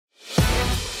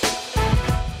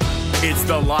It's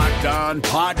the Locked On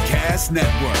Podcast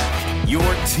Network, your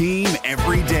team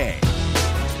every day.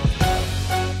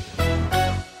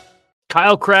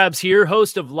 Kyle Krabs here,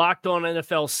 host of Locked On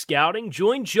NFL Scouting.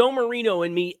 Join Joe Marino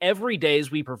and me every day as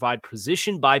we provide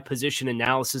position-by-position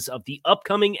analysis of the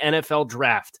upcoming NFL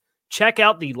Draft. Check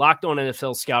out the Locked On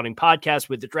NFL Scouting podcast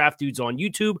with the Draft Dudes on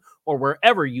YouTube or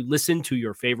wherever you listen to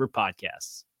your favorite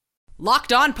podcasts.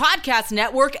 Locked On Podcast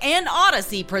Network and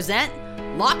Odyssey present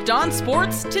Locked On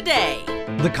Sports Today.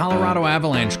 The Colorado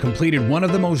Avalanche completed one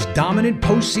of the most dominant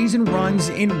postseason runs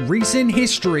in recent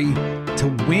history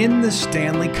to win the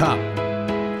Stanley Cup.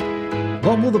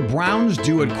 What will the Browns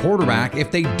do at quarterback if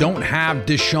they don't have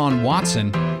Deshaun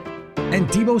Watson? And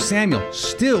Deebo Samuel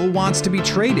still wants to be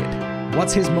traded.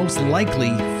 What's his most likely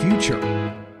future?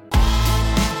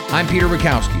 I'm Peter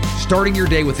Bukowski, starting your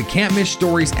day with the can't-miss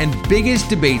stories and biggest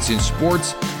debates in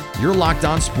sports. You're Locked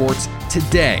On Sports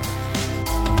Today.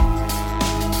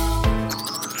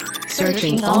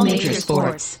 Searching all major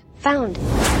sports. Found.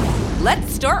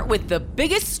 Let's start with the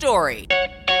biggest story.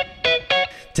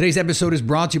 Today's episode is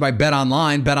brought to you by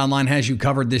BetOnline. BetOnline has you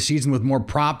covered this season with more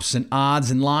props and odds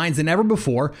and lines than ever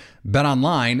before.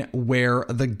 BetOnline, where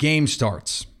the game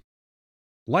starts.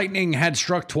 Lightning had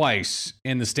struck twice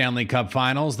in the Stanley Cup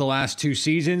Finals the last two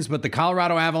seasons, but the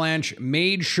Colorado Avalanche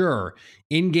made sure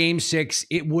in Game 6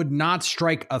 it would not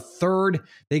strike a third.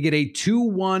 They get a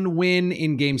 2-1 win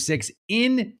in Game 6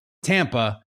 in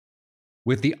Tampa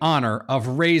with the honor of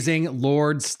raising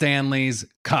Lord Stanley's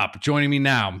Cup. Joining me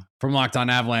now from Locked On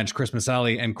Avalanche, Chris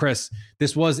Maselli. And Chris,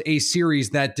 this was a series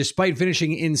that, despite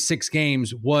finishing in 6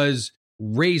 games, was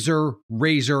razor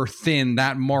thin,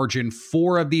 that margin.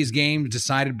 4 of these games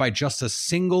decided by just a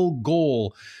single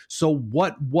goal. So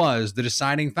what was the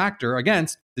deciding factor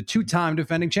against the 2-time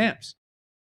defending champs?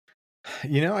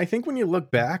 You know, I think when you look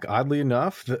back, oddly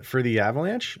enough, for the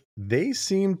Avalanche, they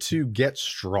seemed to get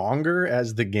stronger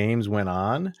as the games went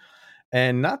on.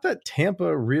 And not that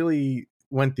Tampa really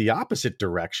went the opposite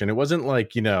direction. It wasn't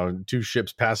like, you know, two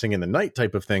ships passing in the night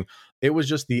type of thing. It was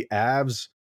just the Avs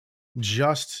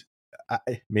just...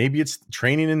 maybe it's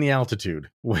training in the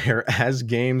altitude, where as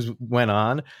games went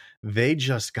on, they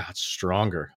just got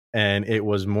stronger. And it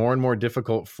was more and more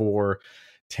difficult for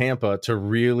Tampa to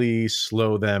really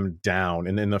slow them down.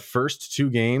 And in the first 2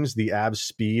 games, the Avs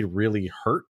speed really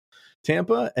hurt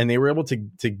Tampa, and they were able to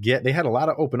get, they had a lot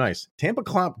of open ice. Tampa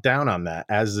clamped down on that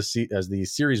as the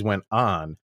series went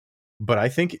on. But I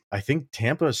think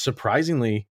Tampa,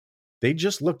 surprisingly, they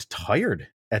just looked tired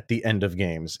at the end of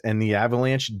games, and the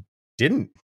Avalanche didn't,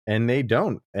 and they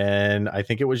don't. And I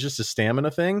think it was just a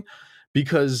stamina thing,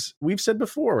 because we've said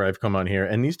before, I've come on here,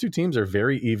 and these two teams are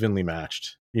very evenly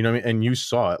matched. You know what I mean? And you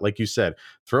saw it, like you said,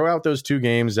 throw out those 2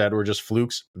 games that were just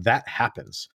flukes. That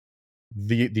happens.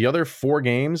 The other 4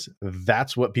 games,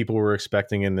 that's what people were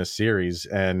expecting in this series.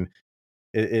 And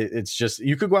it's just,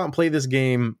 you could go out and play this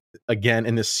game again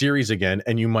in this series again,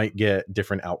 and you might get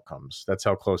different outcomes. That's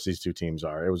how close these two teams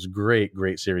are. It was a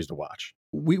great series to watch.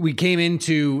 We came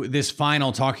into this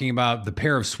final talking about the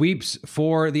pair of sweeps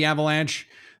for the Avalanche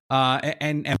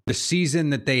and the season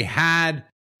that they had,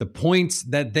 the points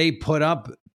that they put up.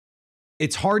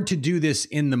 It's hard to do this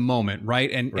in the moment, right?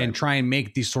 And try and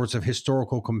make these sorts of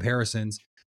historical comparisons.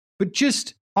 But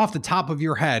just off the top of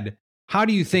your head, how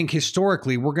do you think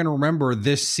historically we're going to remember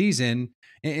this season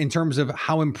in terms of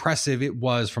how impressive it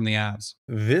was from the Avs?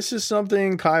 This is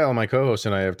something Kyle, my co-host,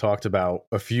 and I have talked about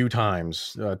a few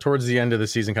times towards the end of the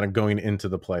season, kind of going into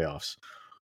the playoffs.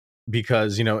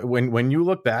 Because, you know, when you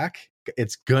look back,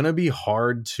 it's going to be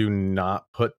hard to not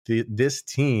put this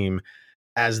team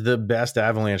as the best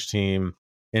Avalanche team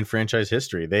in franchise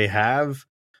history. They have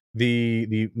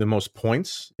the most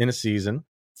points in a season.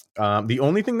 The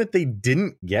only thing that they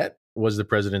didn't get was the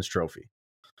President's Trophy.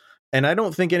 And I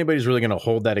don't think anybody's really going to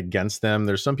hold that against them.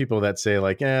 There's some people that say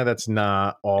like, that's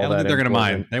not all that. I don't think they're going to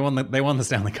mind. They won the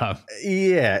Stanley Cup.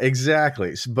 Yeah,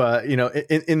 exactly. But, you know,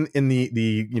 in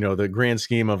the you know, the grand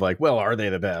scheme of like, well, are they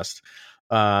the best?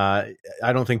 I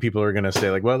don't think people are going to say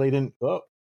like, well, they didn't. Oh,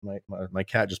 my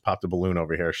cat just popped a balloon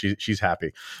over here. She's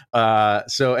happy.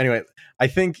 So anyway, I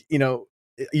think, you know,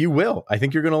 you will. I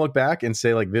think you're going to look back and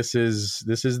say like, this is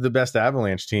the best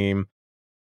Avalanche team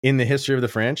in the history of the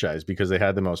franchise, because they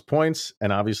had the most points,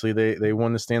 and obviously they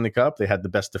won the Stanley Cup. They had the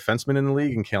best defenseman in the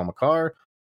league in Cale Makar.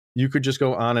 You could just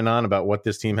go on and on about what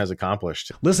this team has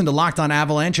accomplished. Listen to Locked On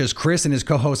Avalanche as Chris and his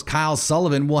co-host Kyle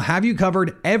Sullivan will have you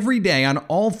covered every day on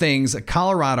all things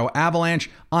Colorado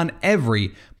Avalanche on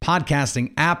every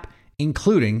podcasting app,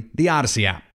 including the Odyssey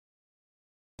app.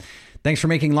 Thanks for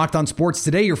making Locked On Sports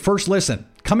Today your first listen.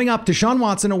 Coming up, Deshaun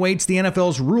Watson awaits the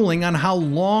NFL's ruling on how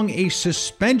long a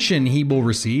suspension he will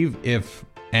receive, if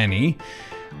any.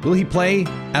 Will he play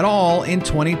at all in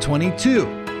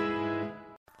 2022?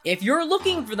 If you're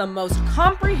looking for the most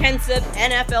comprehensive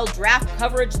NFL draft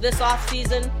coverage this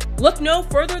offseason, look no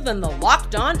further than the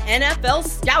Locked On NFL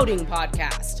Scouting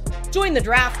Podcast. Join the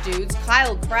draft dudes,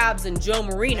 Kyle Krabs and Joe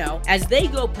Marino, as they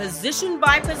go position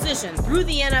by position through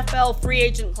the NFL free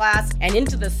agent class and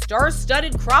into the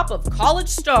star-studded crop of college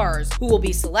stars who will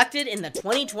be selected in the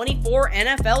 2024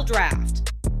 NFL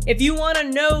Draft. If you want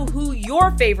to know who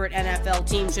your favorite NFL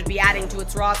team should be adding to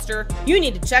its roster, you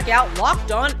need to check out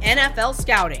Locked On NFL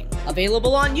Scouting,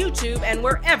 available on YouTube and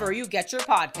wherever you get your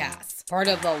podcasts. Part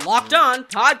of the Locked On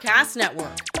Podcast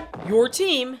Network, your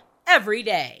team every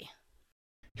day.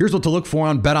 Here's what to look for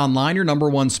on BetOnline, your number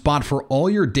one spot for all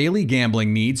your daily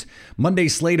gambling needs.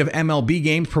 Monday's slate of MLB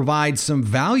games provides some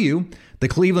value. The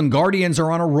Cleveland Guardians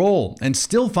are on a roll and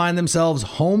still find themselves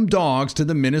home dogs to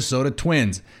the Minnesota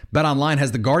Twins. BetOnline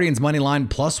has the Guardians money line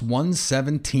plus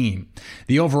 117.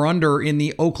 The over-under in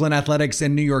the Oakland Athletics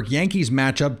and New York Yankees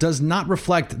matchup does not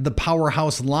reflect the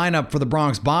powerhouse lineup for the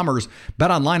Bronx Bombers.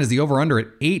 BetOnline has the over-under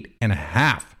at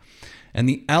 8.5. And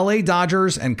the LA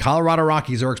Dodgers and Colorado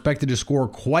Rockies are expected to score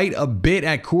quite a bit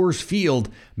at Coors Field.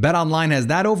 BetOnline has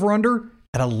that over-under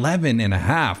at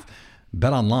 11.5.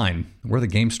 BetOnline, where the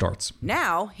game starts.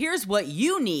 Now, here's what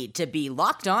you need to be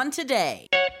locked on today.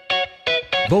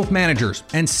 Both managers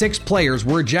and 6 players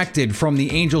were ejected from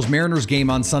the Angels-Mariners game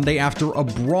on Sunday after a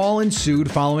brawl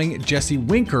ensued following Jesse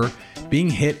Winker being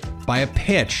hit by a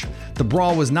pitch. The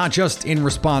brawl was not just in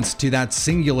response to that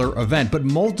singular event, but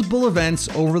multiple events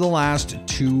over the last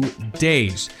 2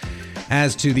 days.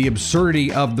 As to the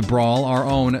absurdity of the brawl, our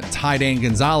own Ty Dane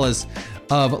Gonzalez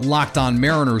of Locked On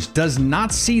Mariners does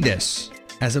not see this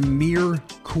as a mere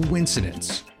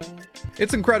coincidence.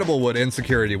 It's incredible what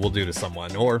insecurity will do to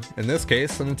someone, or in this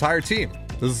case, an entire team.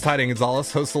 This is Ty Dane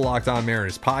Gonzalez, host of the Locked On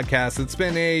Mariners podcast. It's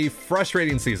been a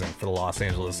frustrating season for the Los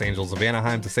Angeles Angels of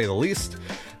Anaheim, to say the least.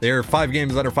 They're 5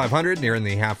 games under 500, nearing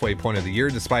the halfway point of the year,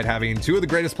 despite having 2 of the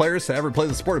greatest players to ever play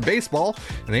the sport of baseball,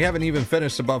 and they haven't even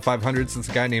finished above 500 since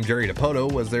a guy named Jerry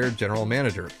Dipoto was their general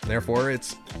manager. Therefore,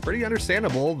 it's pretty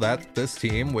understandable that this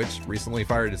team, which recently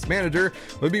fired its manager,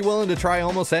 would be willing to try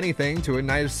almost anything to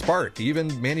ignite a spark,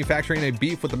 even manufacturing a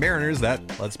beef with the Mariners that,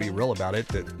 let's be real about it,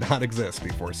 did not exist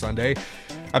before Sunday.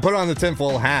 I put on the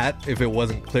tinfoil hat. If it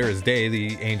wasn't clear as day,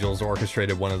 the Angels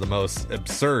orchestrated one of the most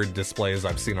absurd displays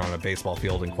I've seen on a baseball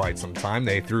field in quite some time.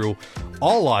 They threw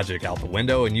all logic out the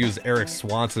window and used Eric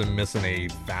Swanson missing a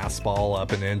fastball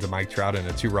up and in to Mike Trout in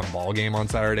a 2-run ball game on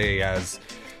Saturday as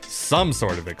some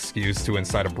sort of excuse to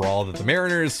incite a brawl that the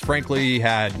Mariners, frankly,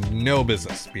 had no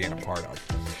business being a part of.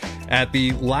 At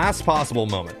the last possible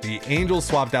moment, the Angels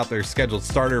swapped out their scheduled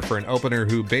starter for an opener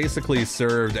who basically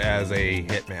served as a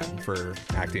hitman for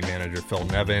acting manager Phil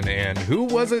Nevin. And who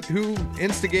was it who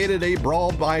instigated a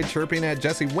brawl by chirping at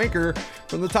Jesse Winker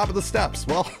from the top of the steps?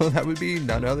 Well, that would be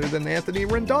none other than Anthony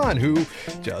Rendon, who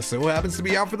just so happens to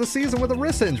be out for the season with a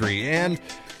wrist injury. And,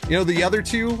 you know, the other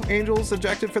 2 Angels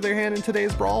ejected for their hand in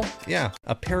today's brawl? Yeah,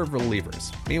 a pair of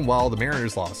relievers. Meanwhile, the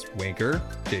Mariners lost Winker,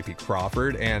 J.P.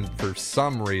 Crawford, and for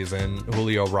some reason,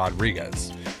 Julio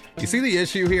Rodriguez. You see the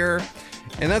issue here?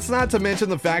 And that's not to mention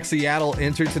the fact Seattle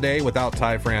entered today without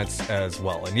Ty France as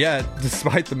well. And yet,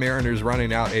 despite the Mariners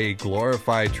running out a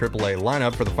glorified AAA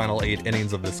lineup for the final 8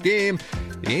 innings of this game,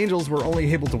 the Angels were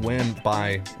only able to win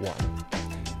by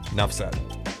 1. Enough said.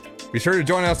 Be sure to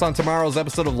join us on tomorrow's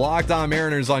episode of Locked On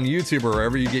Mariners on YouTube or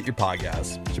wherever you get your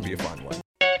podcasts. Should be a fun one.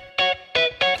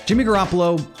 Jimmy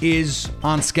Garoppolo is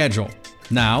on schedule.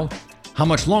 Now, how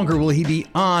much longer will he be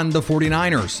on the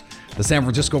 49ers? The San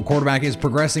Francisco quarterback is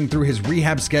progressing through his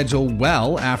rehab schedule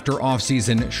well after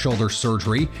offseason shoulder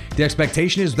surgery. The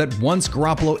expectation is that once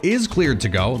Garoppolo is cleared to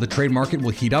go, the trade market will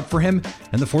heat up for him,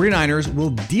 and the 49ers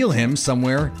will deal him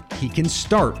somewhere he can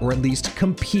start, or at least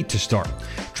compete to start.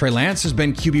 Trey Lance has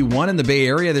been QB1 in the Bay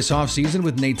Area this offseason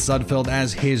with Nate Sudfeld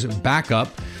as his backup.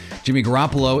 Jimmy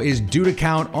Garoppolo is due to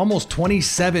count almost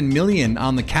 $27 million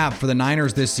on the cap for the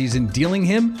Niners this season. Dealing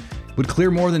him would clear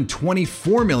more than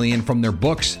 $24 million from their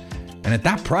books. And at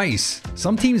that price,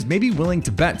 some teams may be willing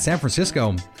to bet San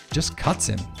Francisco just cuts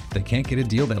him. They can't get a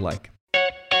deal they like.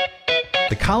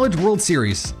 The College World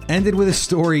Series ended with a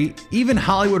story even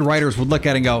Hollywood writers would look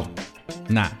at and go,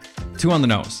 nah, too on the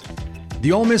nose.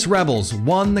 The Ole Miss Rebels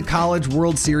won the College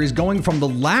World Series, going from the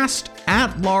last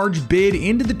at-large bid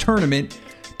into the tournament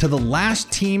to the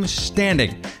last team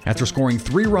standing after scoring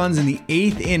 3 runs in the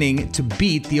 8th inning to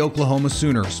beat the Oklahoma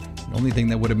Sooners. The only thing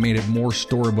that would have made it more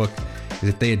storybook is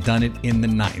if they had done it in the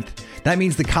 9th. That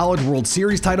means the College World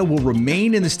Series title will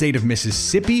remain in the state of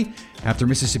Mississippi after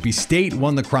Mississippi State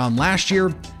won the crown last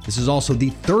year. This is also the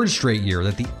third straight year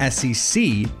that the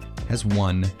SEC has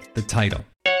won the title.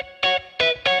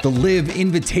 The Live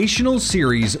Invitational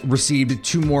Series received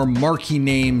two more marquee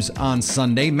names on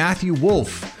Sunday. Matthew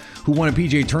Wolff, who won a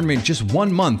PGA tournament just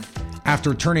 1 month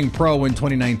after turning pro in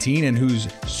 2019 and whose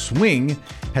swing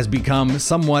has become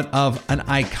somewhat of an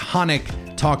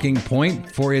iconic talking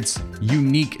point for its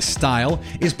unique style,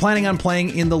 is planning on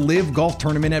playing in the Live Golf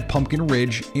Tournament at Pumpkin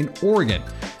Ridge in Oregon.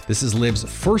 This is Live's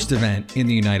first event in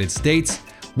the United States.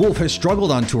 Wolff has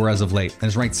struggled on tour as of late and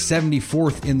is ranked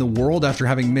 74th in the world after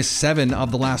having missed 7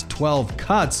 of the last 12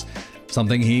 cuts,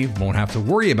 something he won't have to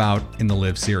worry about in the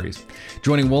Live Series.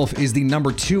 Joining Wolff is the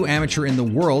number 2 amateur in the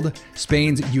world,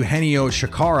 Spain's Eugenio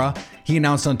Chacarra. He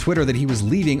announced on Twitter that he was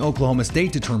leaving Oklahoma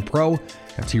State to turn pro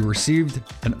after he received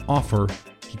an offer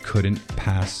he couldn't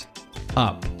pass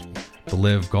up. The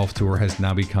Live Golf Tour has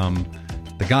now become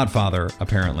the Godfather,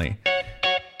 apparently.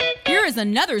 Here is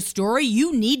another story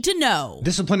you need to know.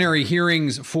 Disciplinary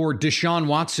hearings for Deshaun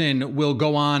Watson will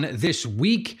go on this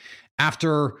week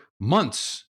after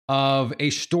months of a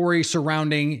story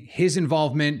surrounding his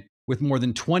involvement with more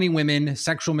than 20 women,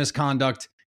 sexual misconduct,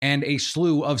 and a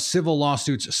slew of civil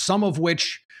lawsuits,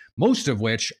 most of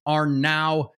which are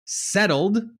now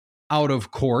settled out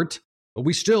of court. But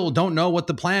we still don't know what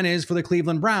the plan is for the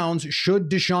Cleveland Browns should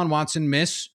Deshaun Watson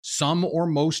miss some or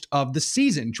most of the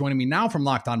season. Joining me now from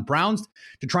Locked On Browns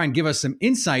to try and give us some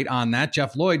insight on that,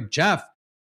 Jeff Lloyd. Jeff,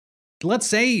 let's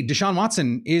say Deshaun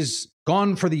Watson is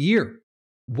gone for the year.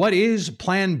 What is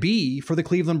plan B for the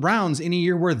Cleveland Browns in a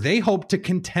year where they hope to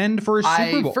contend for a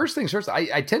Super Bowl? First things first,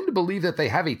 I tend to believe that they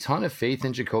have a ton of faith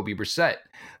in Jacoby Brissett.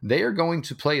 They are going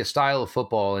to play a style of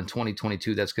football in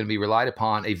 2022 that's going to be relied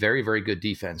upon a very, very good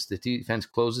defense. The defense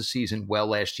closed the season well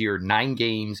last year, 9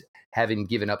 games, having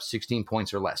given up 16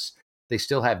 points or less. They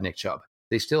still have Nick Chubb.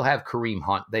 They still have Kareem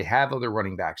Hunt. They have other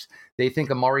running backs. They think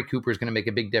Amari Cooper is going to make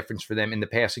a big difference for them in the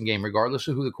passing game, regardless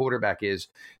of who the quarterback is,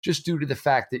 just due to the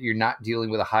fact that you're not dealing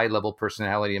with a high-level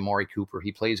personality, Amari Cooper.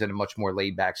 He plays in a much more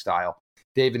laid-back style.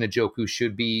 David Njoku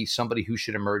should be somebody who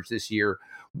should emerge this year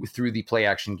through the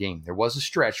play-action game. There was a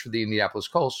stretch for the Indianapolis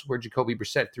Colts where Jacoby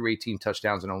Brissett threw 18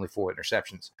 touchdowns and only 4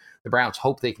 interceptions. The Browns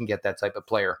hope they can get that type of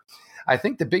player. I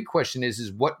think the big question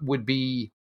is what would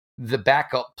be the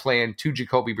backup plan to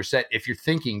Jacoby Brissett if you're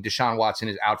thinking Deshaun Watson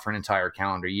is out for an entire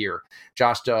calendar year.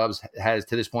 Josh Dobbs has,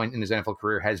 to this point in his NFL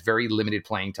career, has very limited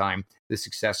playing time. The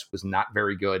success was not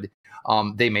very good.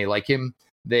 They may like him.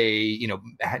 They,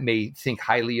 may think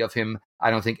highly of him.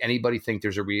 I don't think anybody think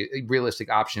there's a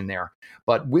realistic option there.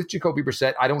 But with Jacoby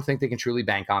Brissett, I don't think they can truly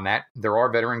bank on that. There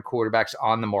are veteran quarterbacks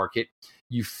on the market.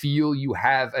 You feel you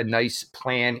have a nice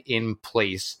plan in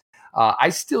place. I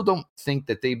still don't think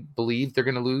that they believe they're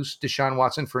going to lose Deshaun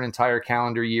Watson for an entire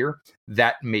calendar year.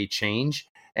 That may change.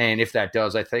 And if that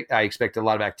does, I expect a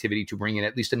lot of activity to bring in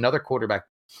at least another quarterback,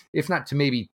 if not to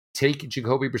maybe take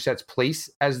Jacoby Brissett's place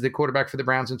as the quarterback for the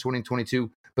Browns in 2022,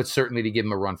 but certainly to give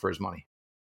him a run for his money.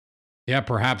 Yeah,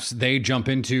 perhaps they jump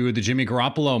into the Jimmy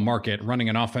Garoppolo market, running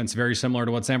an offense very similar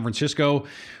to what San Francisco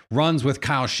runs with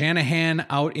Kyle Shanahan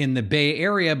out in the Bay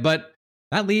Area. But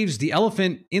that leaves the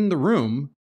elephant in the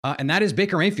room. And that is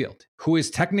Baker Mayfield, who is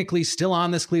technically still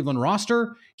on this Cleveland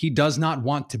roster. He does not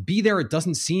want to be there. It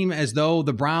doesn't seem as though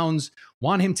the Browns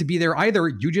want him to be there either.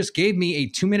 You just gave me a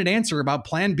 2-minute answer about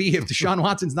plan B if Deshaun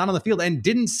Watson's not on the field and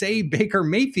didn't say Baker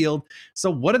Mayfield.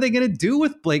 So what are they going to do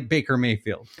with Baker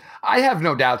Mayfield? I have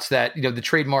no doubts that, the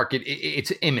trade market,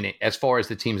 it's imminent as far as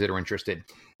the teams that are interested.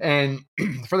 And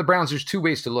for the Browns, there's 2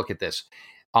 ways to look at this.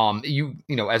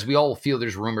 As we all feel,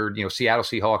 there's rumored, Seattle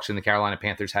Seahawks and the Carolina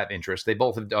Panthers have interest. They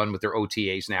both have done with their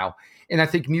OTAs now. And I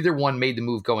think neither one made the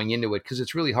move going into it because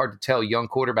it's really hard to tell young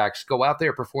quarterbacks, go out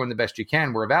there, perform the best you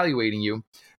can. We're evaluating you.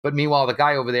 But meanwhile, the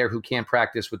guy over there who can't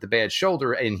practice with the bad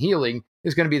shoulder and healing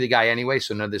is going to be the guy anyway.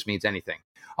 So none of this means anything.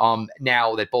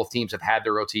 Now that both teams have had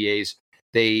their OTAs,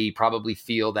 they probably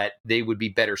feel that they would be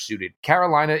better suited.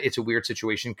 Carolina, it's a weird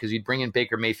situation because you'd bring in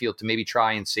Baker Mayfield to maybe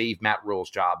try and save Matt Rule's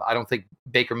job. I don't think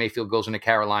Baker Mayfield goes into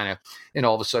Carolina and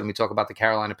all of a sudden we talk about the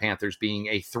Carolina Panthers being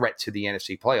a threat to the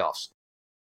NFC playoffs.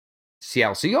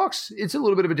 Seattle Seahawks, it's a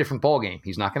little bit of a different ballgame.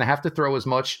 He's not going to have to throw as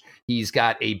much. He's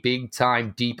got a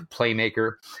big-time, deep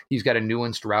playmaker. He's got a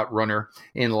nuanced route runner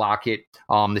in Lockett.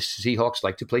 The Seahawks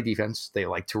like to play defense. They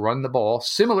like to run the ball,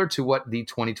 similar to what the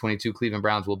 2022 Cleveland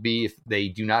Browns will be if they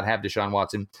do not have Deshaun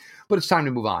Watson. But it's time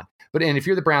to move on. And if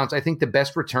you're the Browns, I think the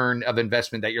best return of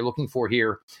investment that you're looking for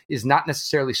here is not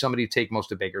necessarily somebody to take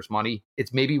most of Baker's money.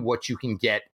 It's maybe what you can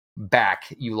get back.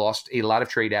 You lost a lot of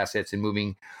trade assets in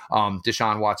moving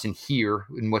Deshaun Watson here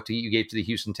and what you gave to the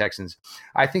Houston Texans.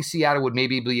 I think Seattle would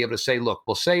maybe be able to say, look,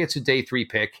 we'll say it's a day 3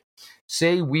 pick.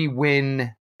 Say we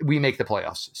win, we make the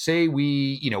playoffs. Say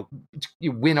we,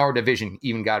 win our division,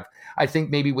 even, God. I think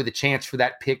maybe with a chance for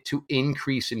that pick to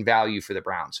increase in value for the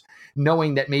Browns,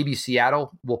 knowing that maybe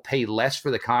Seattle will pay less for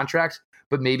the contract,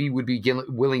 but maybe would be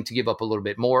willing to give up a little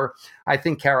bit more. I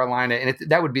think Carolina, and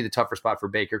that would be the tougher spot for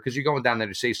Baker, because you're going down there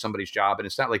to save somebody's job, and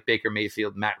it's not like Baker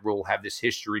Mayfield, Matt Rule have this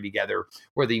history together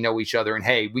where they know each other, and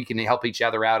hey, we can help each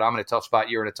other out. I'm in a tough spot,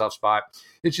 you're in a tough spot.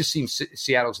 It just seems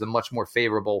Seattle's the much more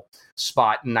favorable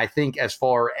spot, and I think as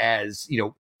far as,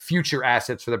 future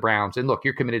assets for the Browns, and look,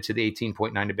 you're committed to the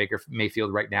 18.9 to Baker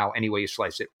Mayfield right now, any way you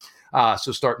slice it.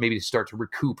 So start to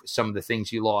recoup some of the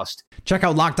things you lost. Check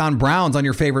out Locked On Browns on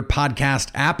your favorite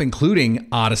podcast app, including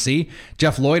Odyssey.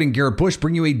 Jeff Lloyd and Garrett Bush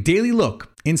bring you a daily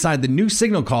look inside the new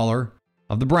signal caller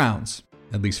of the Browns,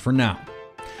 at least for now.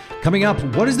 Coming up,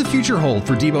 what does the future hold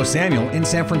for Deebo Samuel in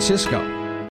San Francisco?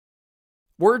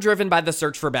 We're driven by the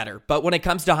search for better, but when it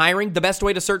comes to hiring, the best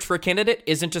way to search for a candidate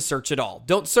isn't to search at all.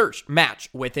 Don't search,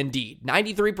 match with Indeed.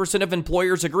 93% of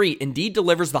employers agree Indeed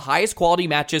delivers the highest quality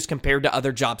matches compared to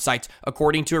other job sites,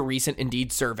 according to a recent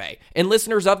Indeed survey. And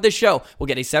listeners of this show will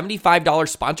get a $75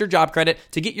 sponsored job credit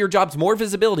to get your jobs more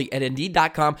visibility at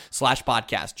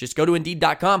Indeed.com/podcast. Just go to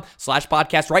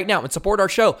Indeed.com/podcast right now and support our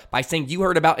show by saying you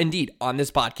heard about Indeed on this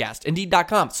podcast.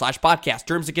 Indeed.com/podcast.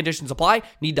 Terms and conditions apply.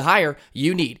 Need to hire?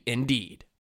 You need Indeed.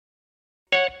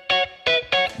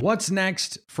 What's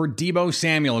next for Deebo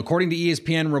Samuel? According to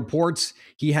ESPN reports,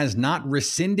 he has not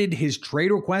rescinded his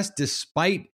trade request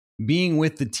despite being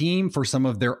with the team for some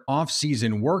of their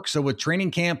offseason work. So with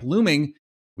training camp looming,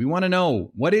 we want to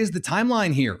know, what is the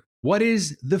timeline here? What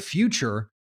is the future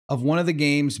of one of the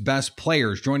game's best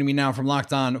players? Joining me now from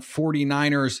Locked On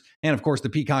 49ers and, of course, the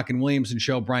Peacock and Williamson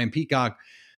show, Brian Peacock.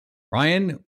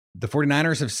 Brian, the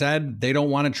 49ers have said they don't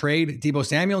want to trade Deebo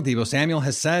Samuel. Deebo Samuel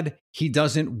has said he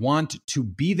doesn't want to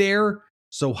be there.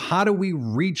 So how do we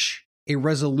reach a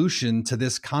resolution to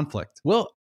this conflict?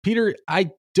 Well, Peter,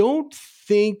 I don't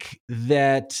think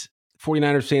that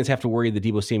 49ers fans have to worry that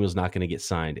Deebo Samuel is not going to get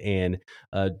signed. And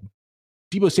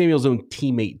Deebo Samuel's own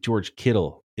teammate, George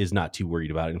Kittle, is not too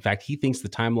worried about it. In fact, he thinks the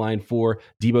timeline for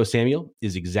Deebo Samuel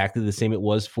is exactly the same it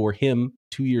was for him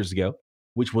 2 years ago,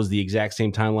 which was the exact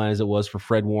same timeline as it was for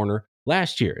Fred Warner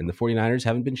last year. And the 49ers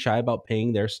haven't been shy about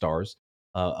paying their stars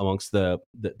amongst the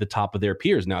top of their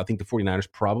peers. Now, I think the 49ers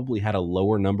probably had a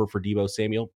lower number for Deebo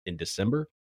Samuel in December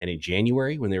and in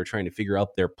January when they were trying to figure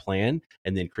out their plan.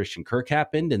 And then Christian Kirk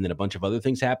happened, and then a bunch of other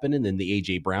things happened. And then the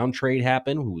A.J. Brown trade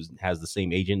happened, who has the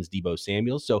same agent as Deebo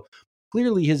Samuel. So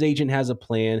clearly his agent has a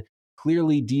plan.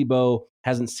 Clearly, Deebo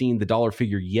hasn't seen the dollar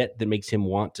figure yet that makes him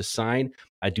want to sign.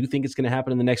 I do think it's going to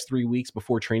happen in the next 3 weeks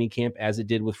before training camp, as it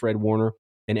did with Fred Warner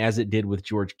and as it did with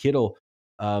George Kittle.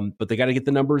 But they got to get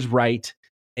the numbers right.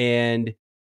 And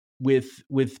with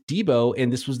Deebo,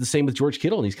 and this was the same with George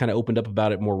Kittle, and he's kind of opened up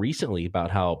about it more recently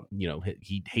about how,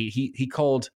 he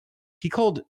called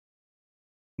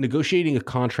negotiating a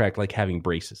contract like having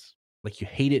braces. Like, you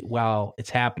hate it while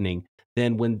it's happening.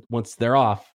 Then once they're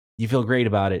off, you feel great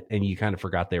about it, and you kind of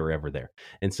forgot they were ever there.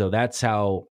 And so that's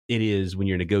how it is when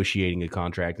you're negotiating a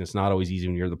contract. And it's not always easy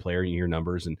when you're the player and you hear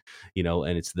numbers, and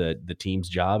and it's the team's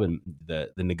job and the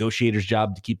negotiator's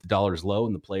job to keep the dollars low,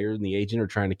 and the player and the agent are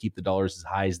trying to keep the dollars as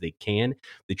high as they can.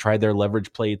 They tried their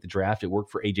leverage play at the draft. It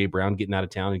worked for A.J. Brown getting out of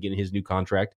town and getting his new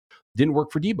contract. Didn't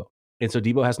work for Deebo. And so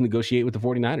Deebo has to negotiate with the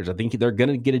 49ers. I think they're going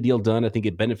to get a deal done. I think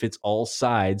it benefits all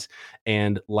sides.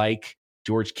 And like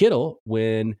George Kittle,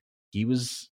 when he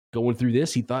was going through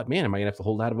this, he thought, man, am I going to have to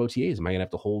hold out of OTAs? Am I going to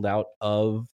have to hold out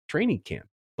of training camp?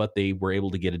 But they were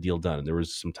able to get a deal done. And there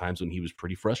was some times when he was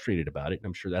pretty frustrated about it. And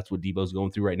I'm sure that's what Deebo's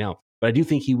going through right now. But I do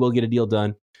think he will get a deal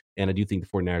done. And I do think the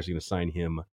 49ers are going to sign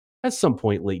him at some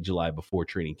point late July before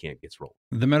training camp gets rolled.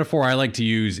 The metaphor I like to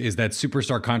use is that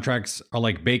superstar contracts are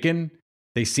like bacon.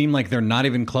 They seem like they're not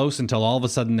even close until all of a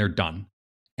sudden they're done.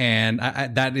 And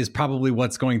that is probably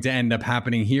what's going to end up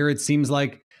happening here. It seems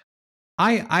like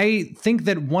I think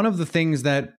that one of the things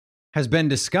that has been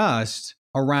discussed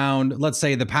around, let's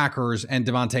say, the Packers and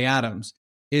Davante Adams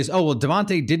is,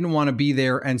 Davante didn't want to be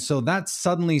there. And so that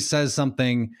suddenly says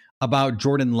something about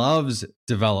Jordan Love's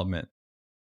development.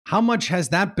 How much has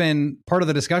that been part of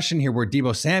the discussion here where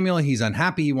Deebo Samuel, he's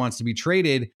unhappy, he wants to be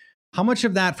traded? How much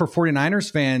of that for 49ers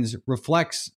fans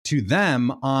reflects to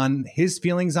them on his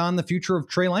feelings on the future of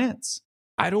Trey Lance?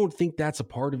 I don't think that's a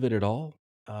part of it at all.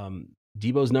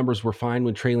 Deebo's numbers were fine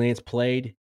when Trey Lance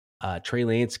played. Trey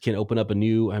Lance can open up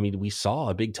we saw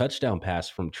a big touchdown pass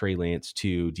from Trey Lance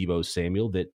to Deebo Samuel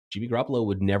that Jimmy Garoppolo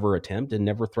would never attempt and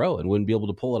never throw and wouldn't be able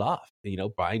to pull it off,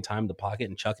 buying time in the pocket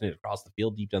and chucking it across the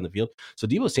field, deep down the field. So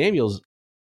Deebo Samuel's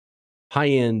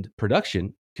high-end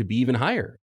production could be even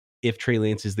higher if Trey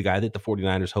Lance is the guy that the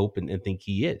 49ers hope and think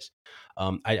he is.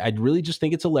 I really just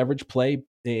think it's a leverage play,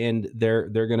 and they're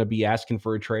going to be asking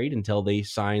for a trade until they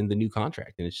sign the new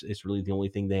contract. And it's really the only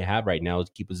thing they have right now is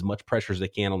keep as much pressure as they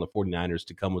can on the 49ers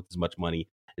to come with as much money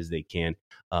as they can.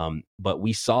 But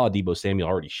we saw Deebo Samuel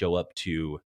already show up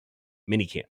to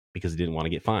minicamp because he didn't want to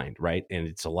get fined, right? And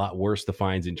it's a lot worse, the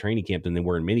fines in training camp than they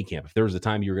were in minicamp. If there was a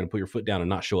time you were going to put your foot down and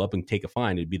not show up and take a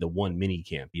fine, it'd be the one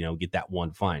minicamp, get that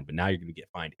one fine. But now you're going to get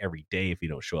fined every day if you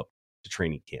don't show up to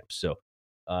training camp. So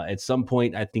at some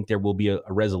point, I think there will be a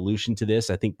resolution to this.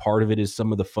 I think part of it is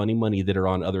some of the funny money that are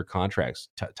on other contracts,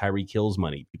 Tyreek Hill's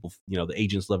money. People, the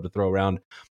agents love to throw around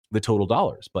the total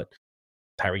dollars, but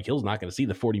Tyreek Hill's not going to see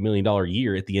the $40 million a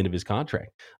year at the end of his contract.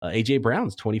 A.J.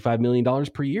 Brown's $25 million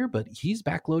per year, but he's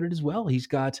backloaded as well. He's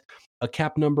got a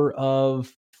cap number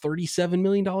of $37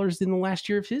 million in the last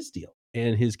year of his deal.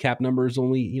 And his cap number is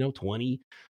only,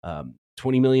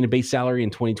 $20 million in base salary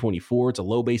in 2024. It's a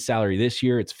low base salary this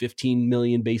year. It's $15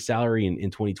 million base salary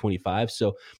in 2025.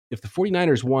 So if the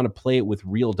 49ers want to play it with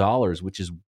real dollars, which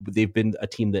is they've been a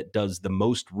team that does the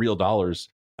most real dollars,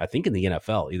 I think, in the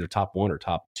NFL, either top one or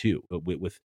top two,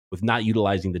 with not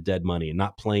utilizing the dead money and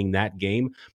not playing that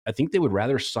game, I think they would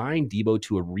rather sign Deebo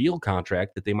to a real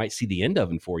contract that they might see the end of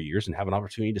in 4 years and have an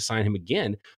opportunity to sign him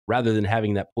again, rather than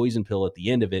having that poison pill at the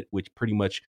end of it, which pretty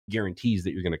much guarantees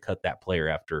that you're going to cut that player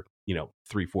after,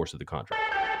 3/4 of the contract.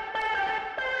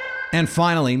 And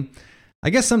finally, I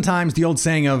guess sometimes the old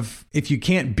saying of, if you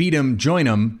can't beat him, join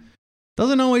him,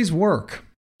 doesn't always work.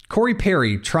 Corey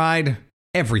Perry tried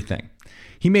everything.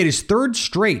 He made his third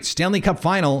straight Stanley Cup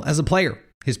final as a player.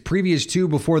 His previous two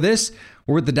before this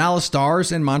were with the Dallas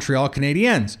Stars and Montreal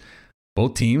Canadiens.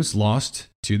 Both teams lost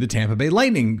to the Tampa Bay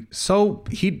Lightning. So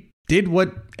he did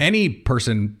what any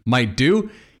person might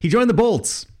do. He joined the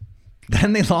Bolts.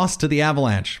 Then they lost to the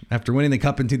Avalanche. After winning the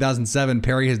Cup in 2007,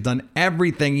 Perry has done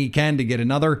everything he can to get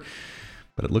another,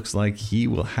 but it looks like he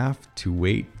will have to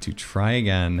wait to try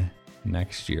again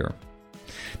next year.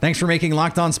 Thanks for making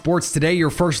Locked On Sports today your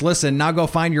first listen. Now go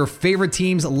find your favorite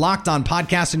team's Locked On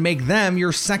podcast and make them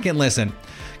your second listen.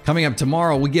 Coming up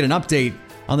tomorrow, we get an update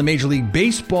on the Major League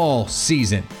Baseball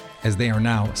season, as they are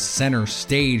now center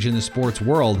stage in the sports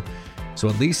world. So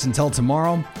at least until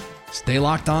tomorrow, stay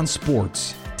locked on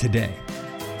sports today.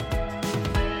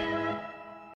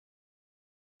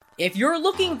 If you're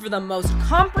looking for the most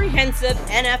comprehensive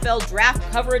NFL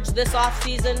draft coverage this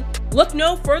offseason, look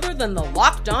no further than the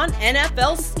Locked On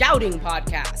NFL Scouting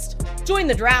Podcast. Join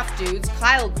the draft dudes,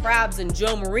 Kyle Krabs and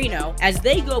Joe Marino, as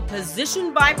they go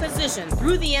position by position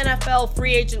through the NFL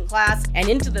free agent class and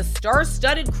into the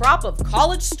star-studded crop of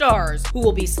college stars who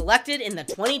will be selected in the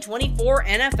 2024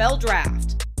 NFL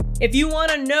Draft. If you want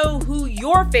to know who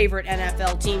your favorite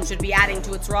NFL team should be adding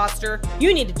to its roster,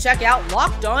 you need to check out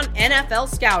Locked On NFL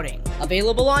Scouting,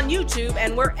 available on YouTube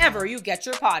and wherever you get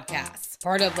your podcasts.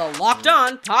 Part of the Locked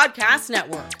On Podcast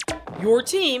Network, your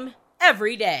team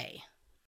every day.